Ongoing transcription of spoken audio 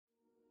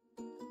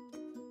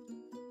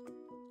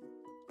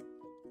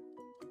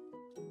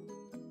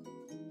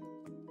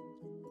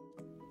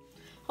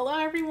Hello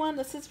everyone,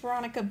 this is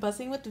Veronica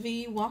Buzzing with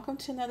V. Welcome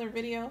to another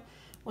video.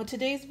 Well,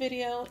 today's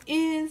video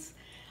is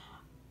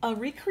a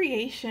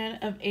recreation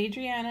of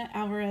Adriana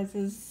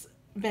Alvarez's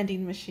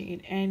vending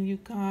machine. And you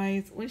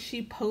guys, when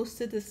she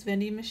posted this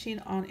vending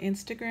machine on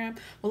Instagram,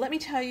 well, let me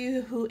tell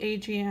you who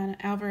Adriana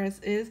Alvarez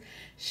is.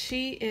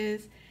 She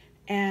is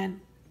an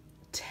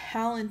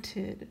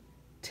talented,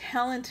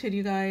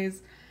 you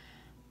guys,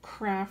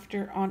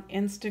 crafter on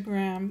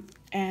Instagram,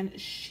 and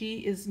she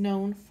is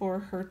known for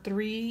her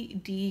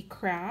 3D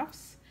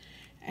crafts,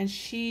 and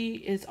she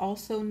is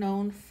also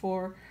known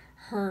for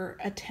her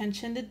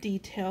attention to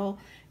detail.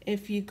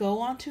 If you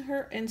go onto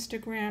her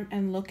Instagram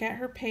and look at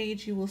her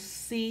page, you will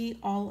see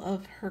all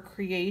of her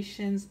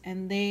creations,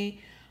 and they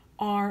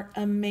are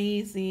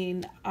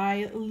amazing.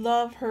 I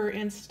love her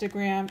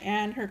Instagram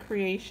and her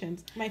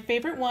creations. My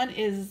favorite one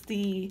is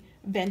the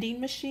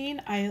vending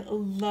machine. I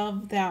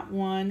love that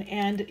one,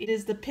 and it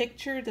is the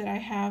picture that I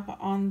have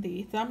on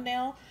the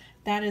thumbnail.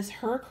 That is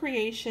her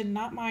creation,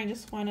 not mine.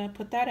 Just want to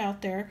put that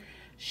out there.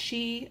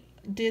 She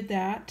did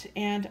that,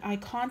 and I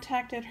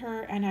contacted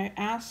her and I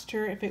asked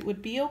her if it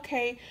would be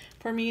okay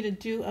for me to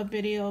do a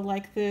video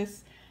like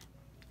this,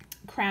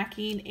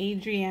 cracking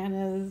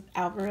Adriana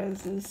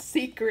Alvarez's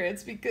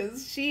secrets,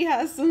 because she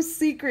has some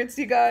secrets,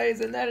 you guys,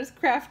 and that is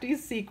crafty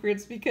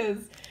secrets, because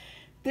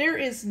there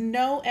is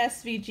no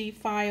SVG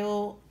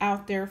file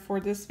out there for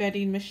this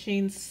vending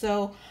machine.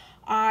 So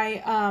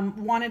I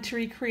wanted to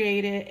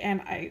recreate it,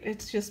 and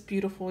it's just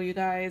beautiful, you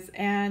guys.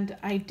 And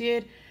I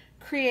did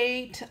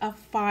create a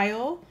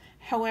file.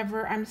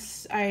 However, I'm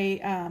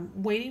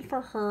waiting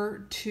for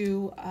her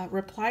to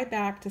reply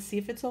back to see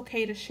if it's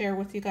okay to share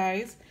with you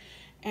guys.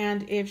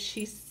 And if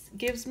she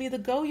gives me the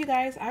go, you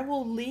guys, I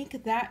will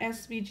link that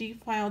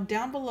SVG file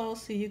down below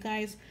so you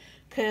guys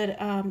could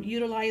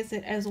utilize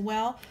it as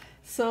well.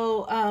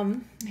 So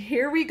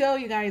here we go,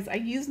 you guys. I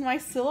used my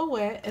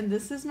silhouette, and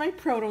this is my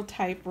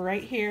prototype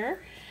right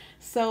here.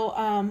 So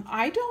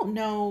I don't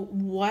know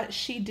what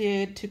she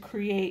did to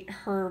create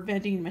her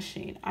vending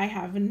machine. I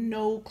have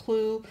no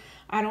clue.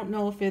 I don't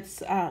know if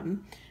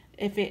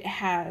it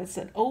has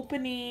an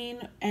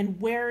opening,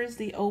 and where is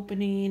the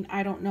opening.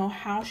 I don't know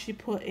how she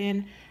put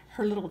in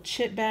her little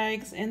chip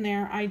bags in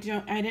there. I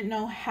didn't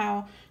know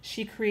how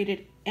she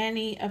created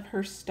any of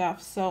her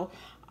stuff. So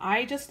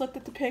I just looked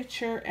at the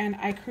picture and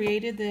I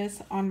created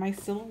this on my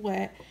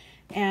silhouette,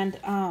 and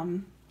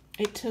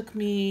it took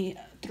me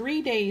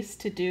 3 days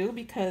to do,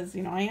 because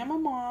you know I am a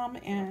mom,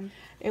 and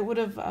it would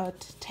have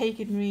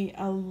taken me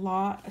a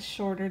lot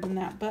shorter than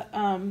that. But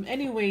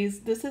anyways,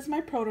 this is my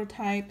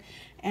prototype,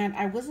 and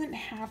I wasn't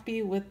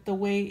happy with the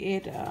way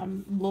it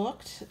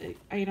looked.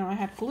 You know, I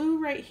had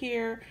glue right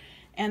here,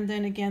 and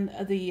then again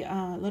the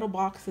little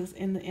boxes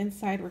in the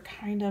inside were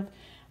kind of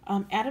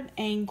at an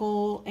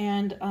angle,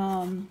 and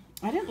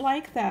I didn't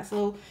like that.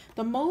 So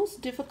the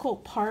most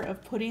difficult part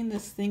of putting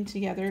this thing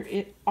together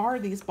are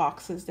these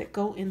boxes that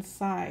go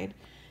inside.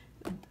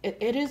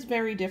 It is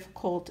very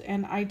difficult,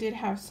 and I did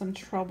have some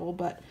trouble,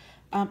 but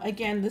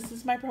again, this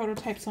is my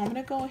prototype, so I'm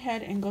going to go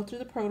ahead and go through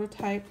the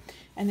prototype,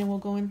 and then we'll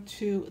go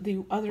into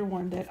the other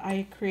one that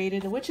I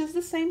created, which is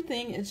the same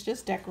thing. It's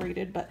just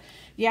decorated. But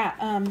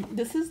yeah,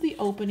 this is the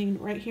opening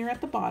right here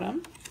at the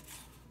bottom.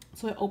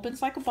 So it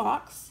opens like a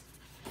box,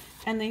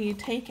 and then you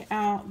take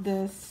out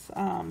this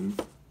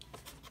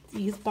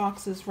these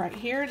boxes right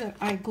here that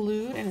I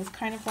glued, and it's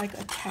kind of like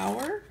a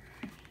tower.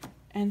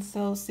 And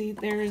so see,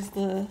 there's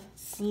the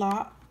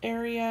slot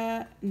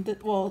area, the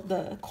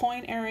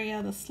coin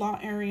area, the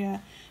slot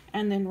area,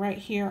 and then right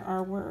here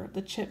are where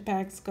the chip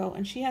bags go.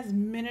 And she has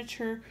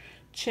miniature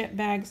chip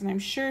bags, and I'm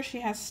sure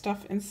she has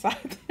stuff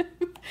inside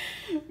them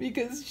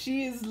because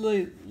she is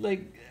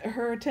like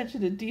her attention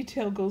to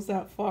detail goes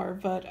that far.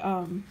 But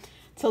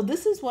so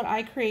this is what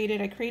I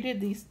created. I created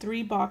these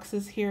 3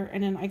 boxes here,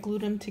 and then I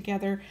glued them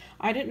together.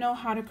 I didn't know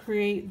how to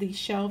create the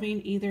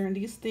shelving either, and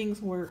these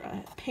things were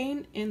a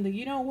pain in the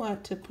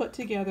you-know-what to put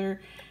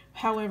together.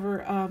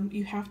 However,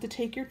 you have to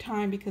take your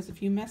time, because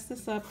if you mess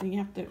this up, then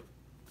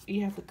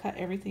you have to cut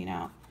everything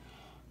out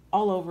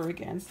all over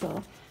again.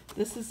 So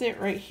this is it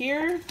right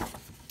here.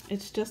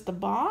 It's just a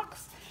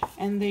box,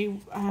 and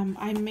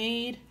I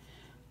made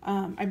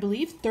I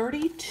believe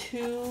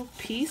 32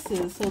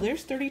 pieces. So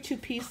there's 32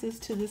 pieces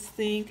to this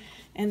thing,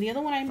 and the other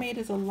one I made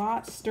is a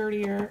lot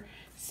sturdier.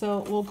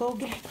 So we'll go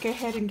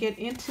ahead and get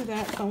into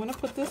that. So I'm going to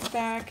put this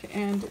back,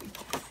 and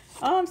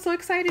oh, I'm so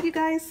excited, you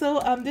guys. So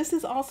this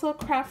is also a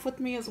craft with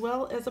me as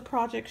well as a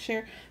project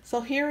share. So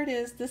here it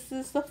is. This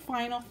is the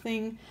final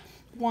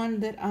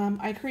one that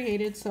I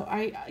created. So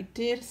I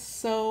did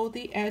sew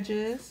the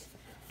edges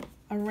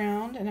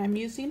around, and I'm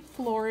using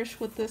Flourish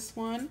with this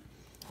one,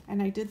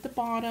 and I did the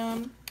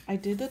bottom. I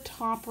did the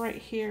top right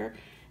here,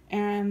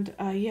 and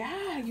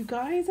yeah, you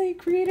guys, I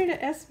created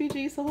an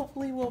SVG, so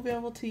hopefully we'll be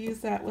able to use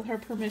that with her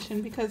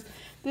permission, because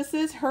this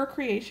is her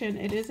creation.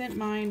 It isn't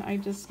mine. I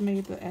just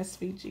made the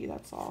SVG,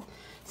 that's all.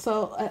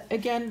 So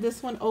again,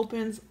 this one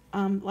opens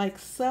like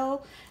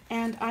so,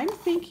 and I'm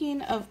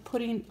thinking of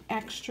putting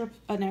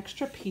an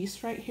extra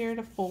piece right here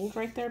to fold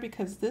right there,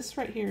 because this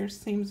right here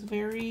seems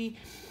very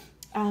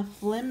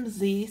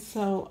flimsy,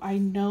 so I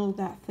know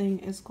that thing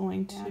is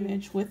going to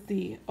damage with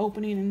the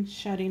opening and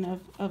shutting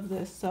of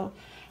this. So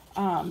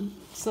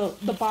so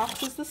the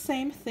box is the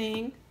same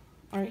thing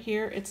right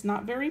here. It's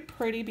not very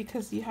pretty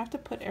because you have to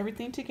put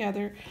everything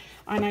together,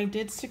 and I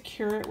did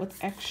secure it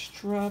with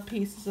extra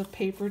pieces of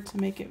paper to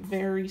make it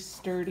very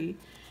sturdy.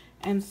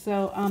 And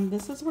so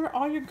this is where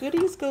all your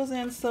goodies goes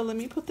in. So let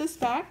me put this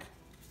back,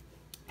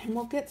 and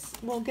we'll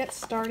get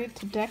started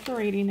to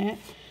decorating it.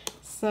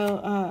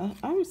 So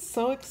I'm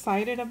so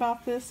excited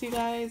about this, you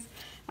guys.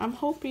 I'm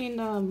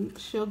hoping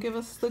she'll give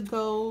us the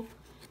go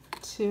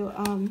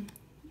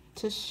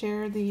to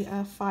share the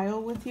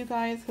file with you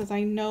guys, because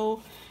I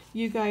know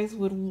you guys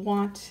would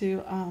want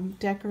to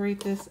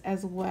decorate this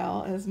as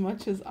well as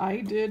much as I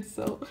did.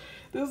 So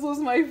this was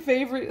my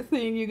favorite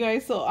thing, you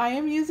guys. So I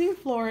am using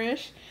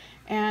Flourish,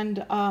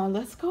 and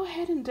let's go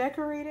ahead and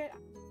decorate it.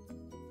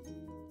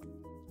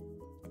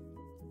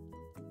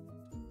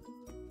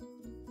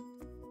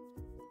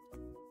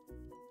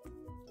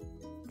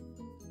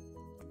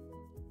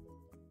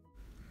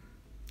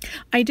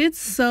 I did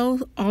sew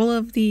all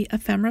of the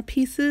ephemera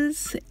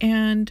pieces,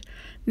 and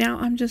now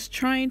I'm just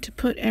trying to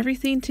put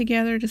everything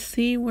together to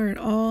see where it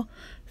all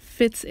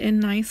fits in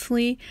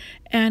nicely.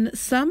 And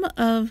some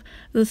of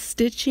the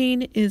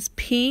stitching is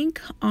pink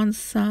on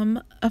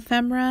some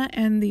ephemera,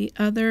 and the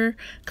other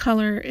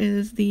color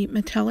is the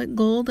metallic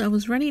gold. I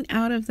was running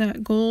out of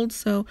that gold,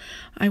 so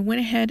I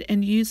went ahead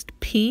and used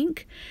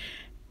pink,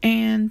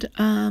 and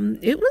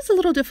it was a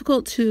little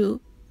difficult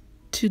to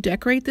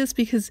decorate this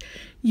because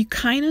you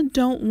kind of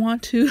don't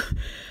want to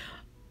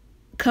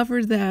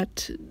cover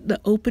the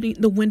opening,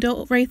 the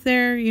window right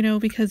there, you know,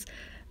 because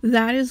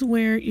that is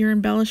where your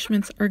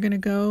embellishments are going to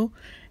go.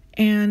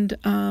 And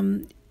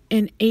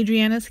in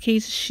Adriana's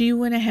case, she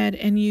went ahead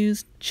and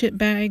used chip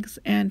bags,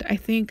 and I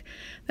think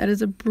that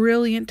is a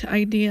brilliant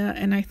idea,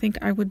 and I think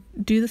I would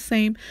do the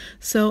same.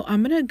 So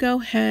I'm going to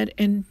go ahead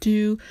and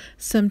do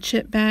some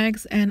chip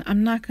bags, and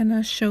I'm not going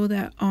to show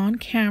that on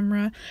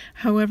camera.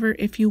 However,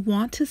 if you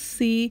want to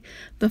see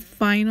the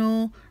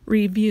final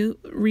reveal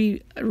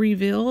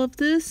of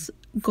this,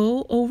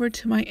 go over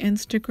to my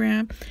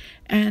Instagram,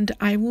 and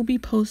I will be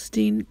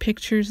posting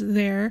pictures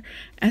there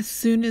as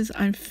soon as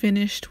I'm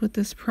finished with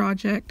this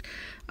project.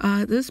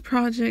 This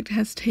project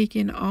has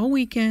taken all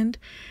weekend,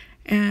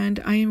 and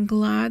I am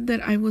glad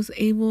that I was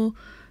able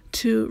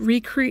to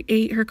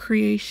recreate her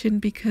creation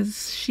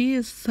because she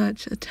is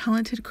such a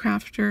talented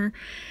crafter,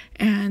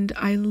 and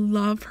I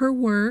love her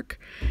work,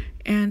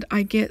 and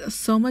I get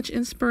so much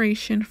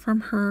inspiration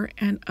from her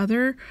and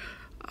other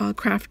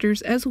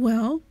crafters as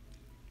well.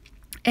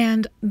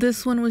 And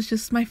this one was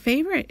just my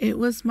favorite. It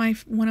was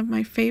one of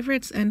my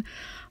favorites, and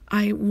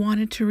I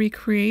wanted to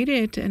recreate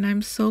it, and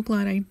I'm so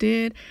glad I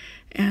did.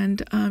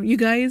 And you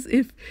guys,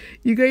 if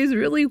you guys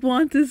really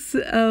want this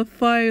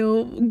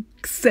file,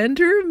 send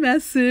her a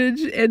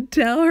message and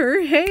tell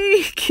her,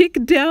 hey,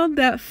 kick down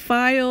that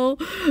file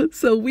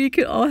so we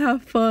can all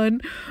have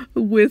fun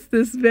with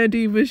this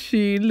vending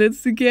machine.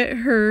 Let's get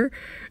her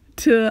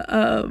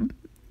to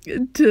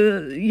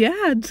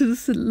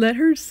let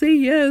her say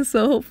yes.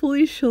 So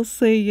hopefully she'll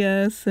say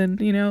yes.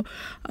 And you know,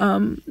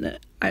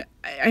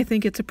 I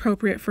think it's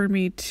appropriate for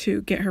me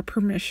to get her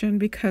permission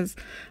because,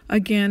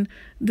 again,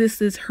 this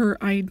is her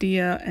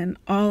idea and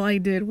all I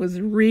did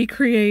was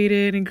recreate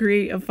it and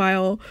create a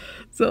file.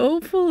 So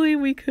hopefully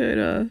we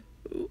could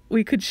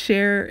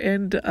share,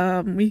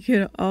 and we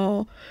could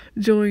all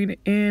join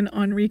in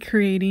on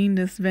recreating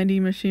this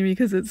vending machine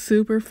because it's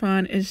super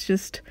fun. It's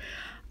just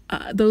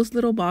those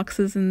little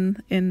boxes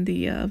in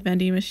the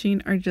vending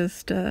machine are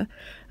just a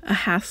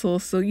hassle.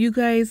 So you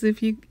guys,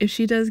 if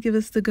she does give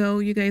us the go,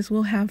 you guys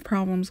will have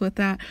problems with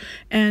that.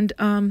 And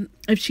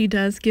if she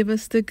does give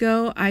us the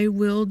go, I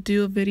will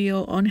do a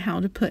video on how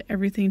to put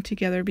everything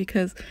together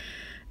because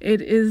it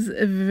is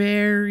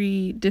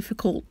very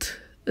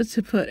difficult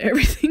to put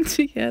everything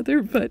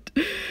together, but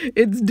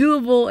it's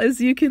doable. As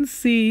you can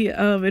see,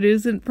 it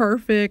isn't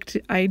perfect.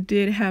 I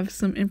did have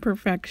some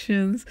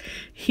imperfections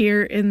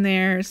here and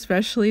there,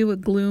 especially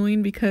with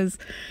gluing, because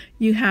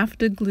you have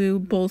to glue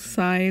both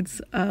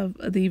sides of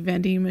the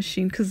vending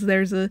machine because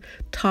there's a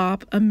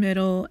top, a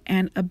middle,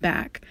 and a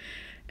back.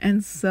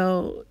 And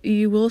so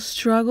you will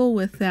struggle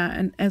with that,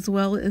 and as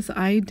well as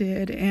I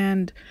did.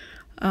 And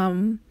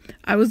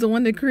I was the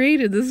one that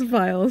created this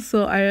file,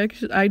 so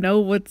I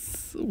know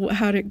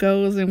how it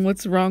goes and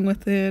what's wrong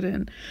with it.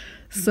 And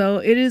so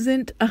it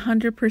isn't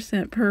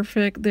 100%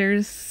 perfect.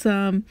 There's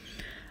some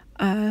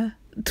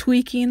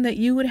tweaking that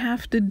you would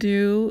have to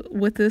do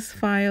with this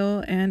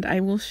file, and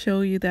I will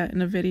show you that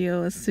in a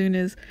video as soon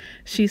as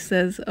she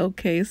says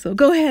okay. So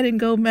go ahead and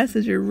go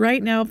message her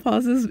right now,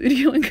 pause this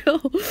video and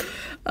go.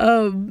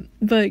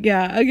 But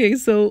yeah, okay,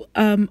 so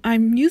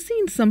I'm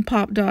using some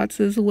pop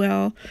dots as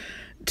well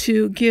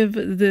to give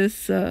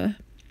this to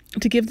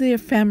give the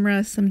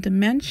ephemera some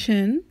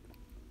dimension.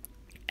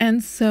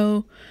 And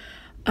so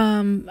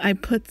I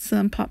put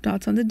some pop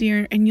dots on the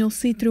deer, and you'll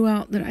see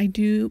throughout that I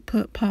do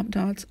put pop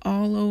dots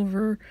all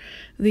over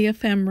the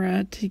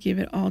ephemera to give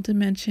it all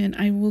dimension.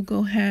 I will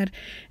go ahead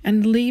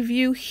and leave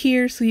you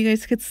here so you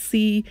guys could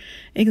see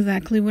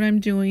exactly what I'm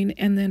doing,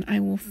 and then I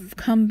will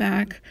come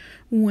back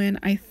when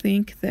I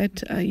think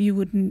that you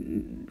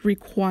would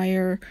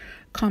require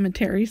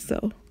commentary.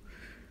 So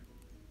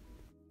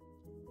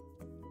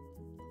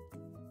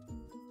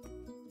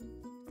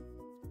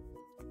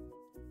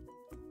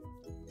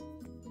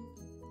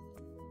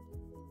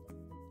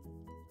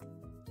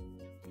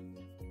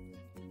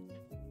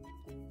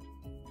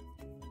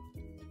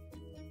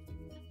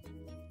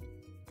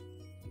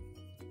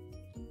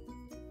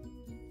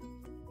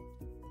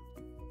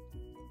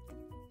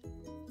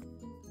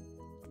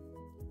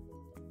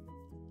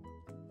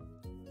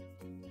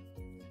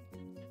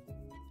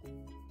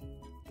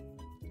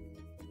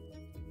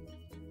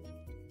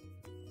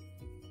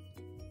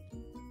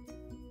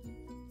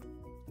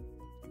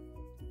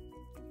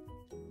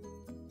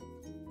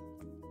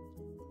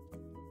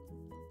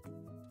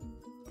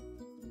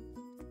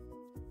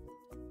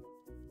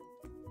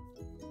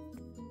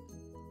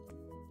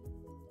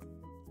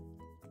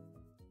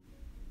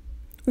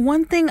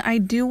one thing I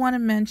do want to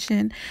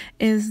mention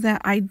is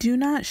that I do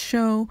not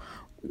show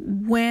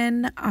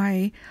when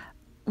I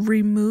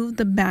remove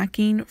the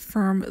backing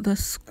from the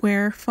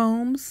square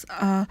foams.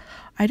 I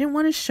didn't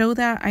want to show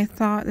that. I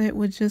thought it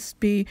would just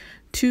be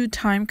too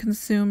time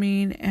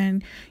consuming,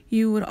 and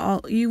you would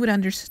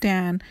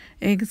understand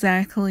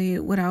exactly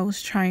what I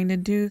was trying to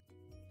do.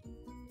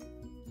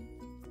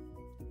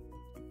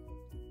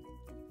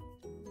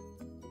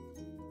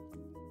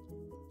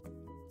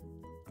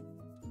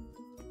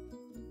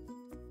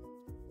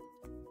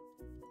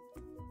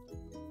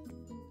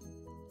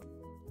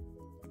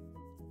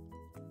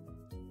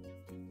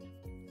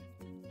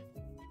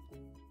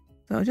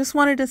 So I just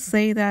wanted to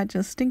say that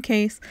just in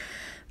case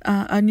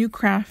a new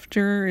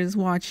crafter is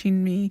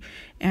watching me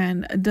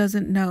and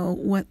doesn't know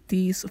what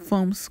these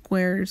foam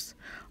squares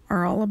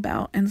are all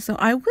about. And so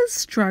I was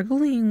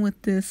struggling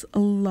with this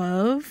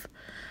love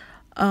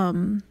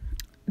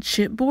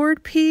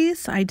chipboard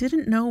piece. I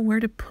didn't know where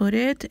to put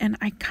it, and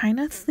I kind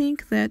of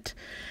think that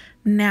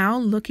now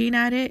looking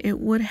at it,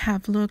 it would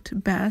have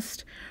looked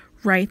best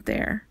right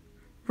there.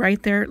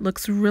 Right there, it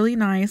looks really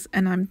nice,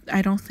 and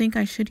I don't think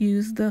I should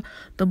use the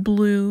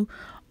blue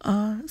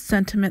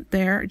sentiment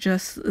there,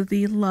 just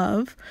the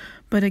love.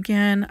 But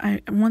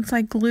again, once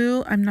I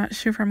glue, I'm not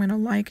sure if I'm gonna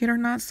like it or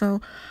not, so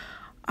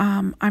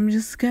I'm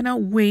just gonna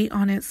wait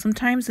on it.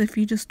 Sometimes if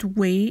you just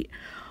wait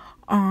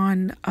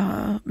on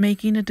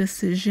making a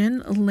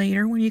decision,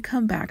 later when you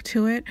come back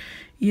to it,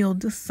 you'll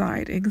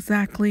decide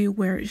exactly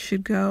where it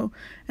should go.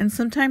 And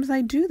sometimes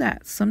I do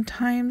that.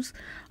 Sometimes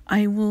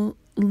I will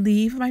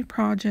leave my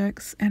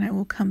projects and I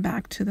will come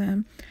back to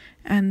them,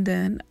 and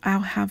then I'll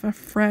have a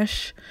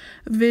fresh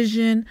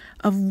vision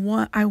of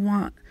what I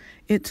want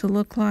it to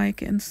look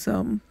like. And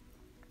so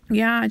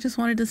yeah, I just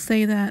wanted to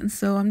say that. And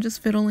so I'm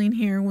just fiddling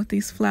here with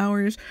these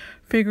flowers,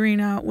 figuring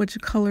out which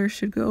color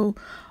should go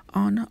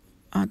on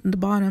the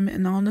bottom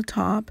and on the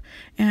top.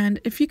 And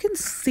if you can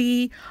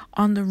see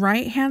on the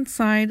right hand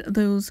side,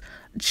 those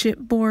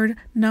chipboard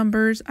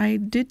numbers, I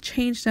did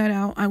change that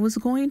out. I was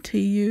going to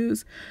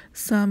use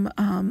some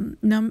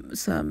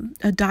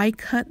a die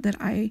cut that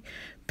I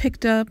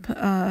picked up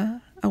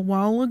a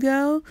while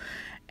ago,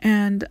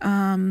 and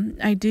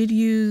I did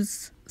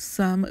use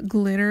some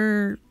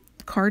glitter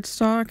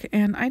cardstock,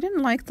 and I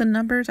didn't like the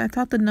numbers. I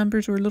thought the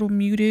numbers were a little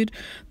muted,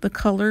 the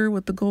color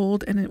with the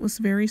gold, and it was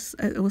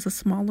a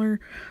smaller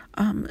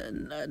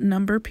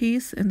number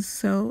piece. And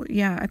so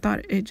yeah, I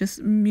thought it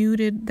just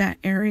muted that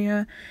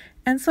area.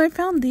 And so I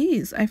found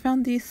these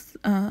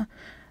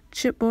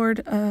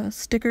chipboard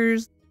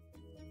stickers.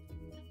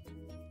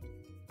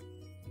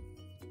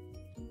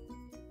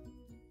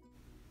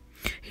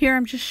 Here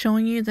I'm just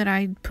showing you that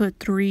I put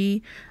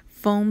 3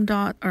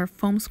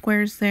 foam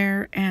squares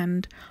there,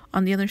 and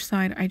on the other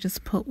side I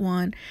just put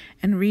 1.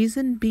 And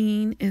reason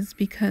being is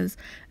because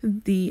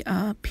the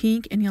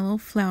pink and yellow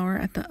flower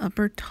at the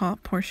upper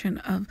top portion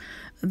of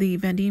the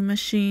vending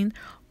machine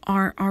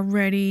are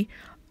already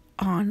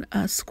on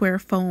square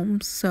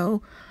foam.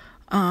 So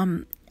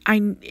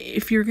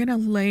if you're gonna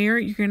layer,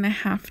 you're gonna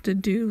have to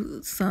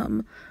do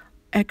some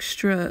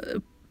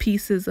extra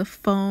pieces of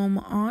foam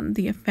on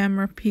the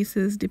ephemera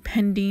pieces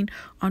depending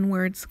on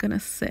where it's gonna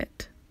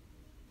sit.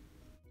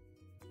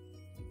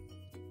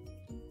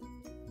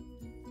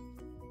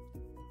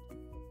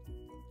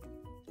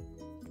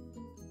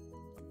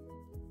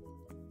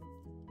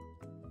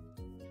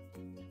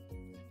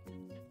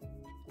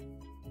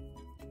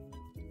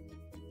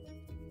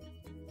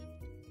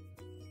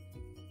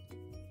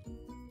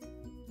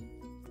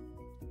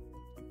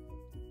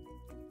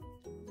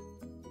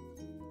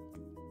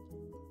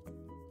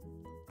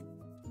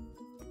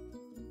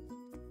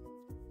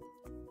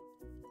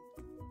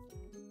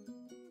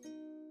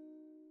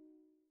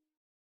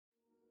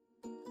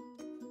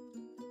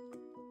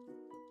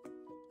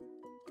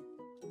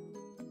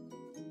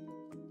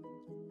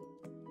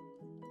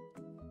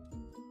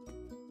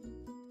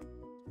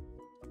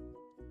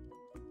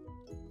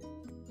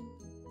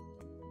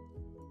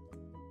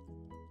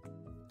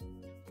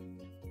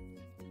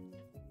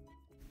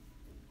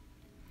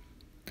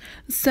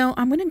 So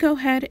I'm going to go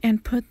ahead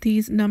and put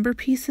these number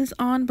pieces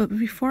on, but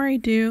before I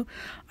do,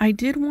 I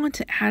did want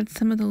to add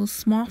some of those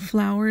small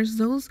flowers.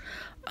 Those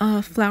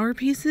flower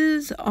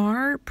pieces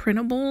are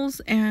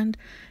printables, and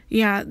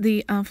yeah,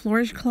 the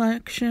Flourish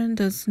collection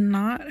does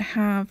not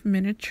have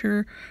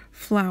miniature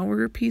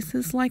flower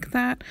pieces like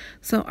that.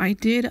 So I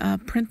did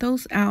print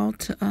those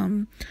out,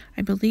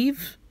 I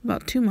believe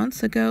about 2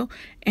 months ago,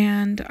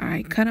 and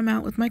I cut them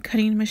out with my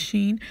cutting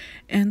machine,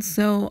 and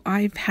so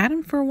I've had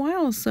them for a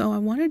while, so I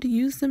wanted to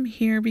use them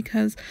here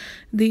because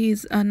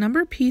these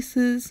number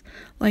pieces,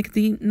 like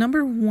the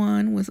number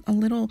 1 was a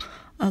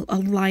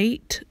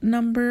light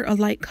number, a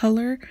light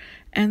color,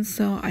 and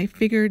so I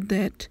figured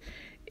that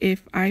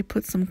if I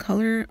put some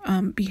color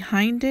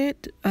behind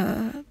it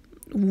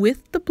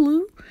with the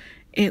blue,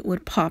 it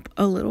would pop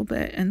a little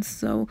bit. And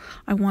so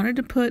I wanted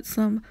to put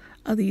some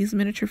of these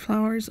miniature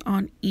flowers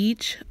on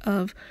each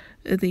of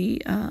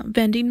the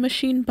vending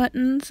machine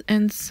buttons,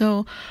 and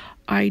so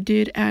I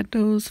did add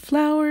those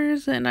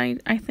flowers, and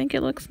I think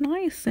it looks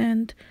nice.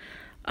 And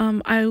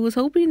I was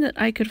hoping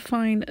that I could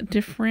find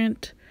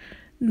different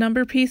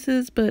number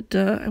pieces, but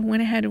I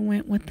went ahead and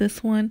went with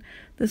this one.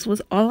 This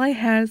was all I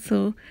had,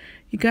 so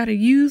you gotta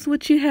use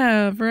what you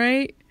have,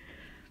 right?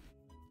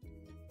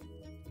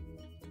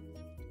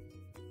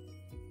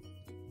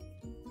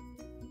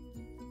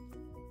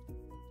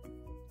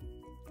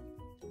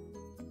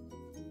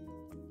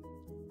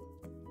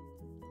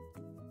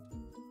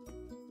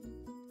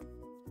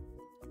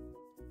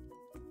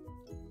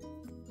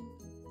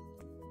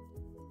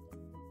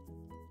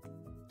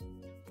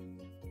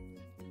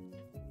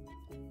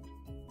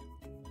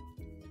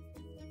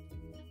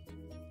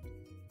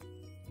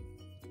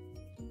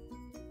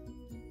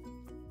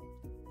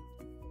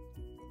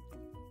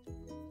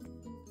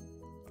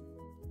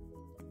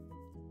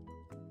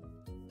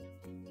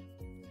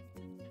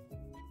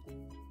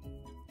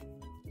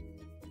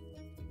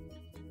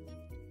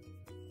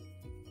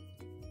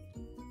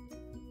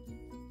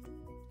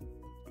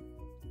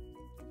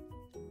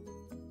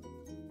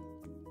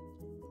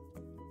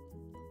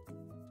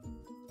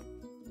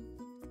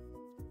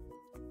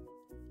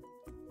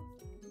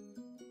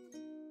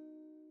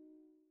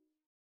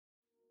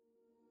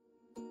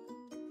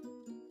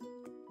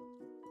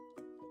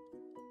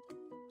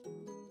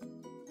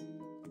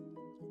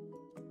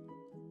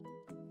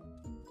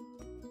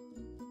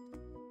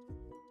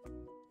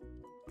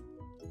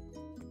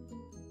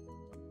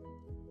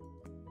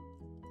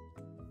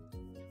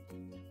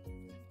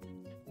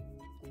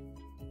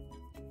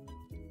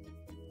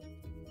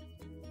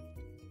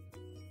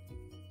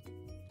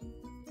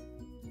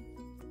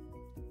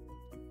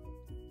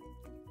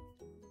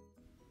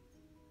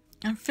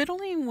 I'm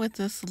fiddling with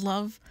this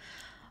love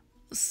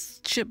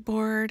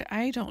chipboard.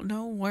 I don't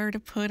know where to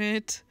put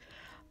it.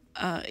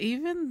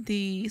 Even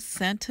the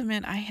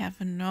sentiment, I have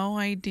no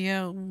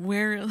idea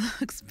where it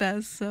looks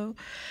best. So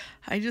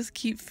I just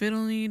keep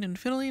fiddling and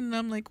fiddling, and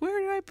I'm like, where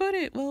do I put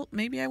it? Well,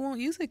 maybe I won't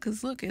use it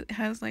because look, it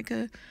has like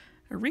a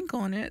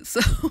wrinkle in it.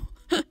 So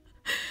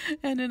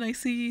and then I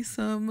see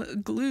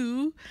some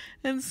glue,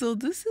 and so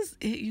this is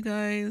it, you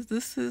guys.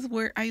 This is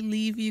where I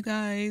leave you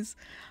guys.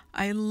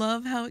 I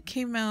love how it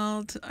came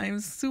out. I'm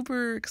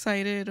super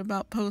excited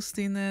about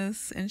posting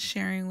this and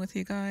sharing with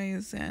you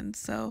guys. And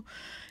so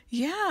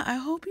yeah, I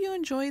hope you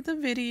enjoyed the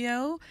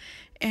video,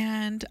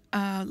 and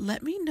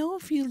let me know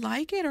if you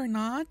like it or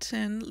not,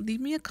 and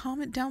leave me a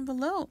comment down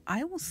below.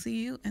 I will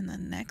see you in the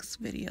next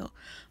video.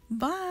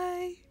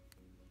 Bye.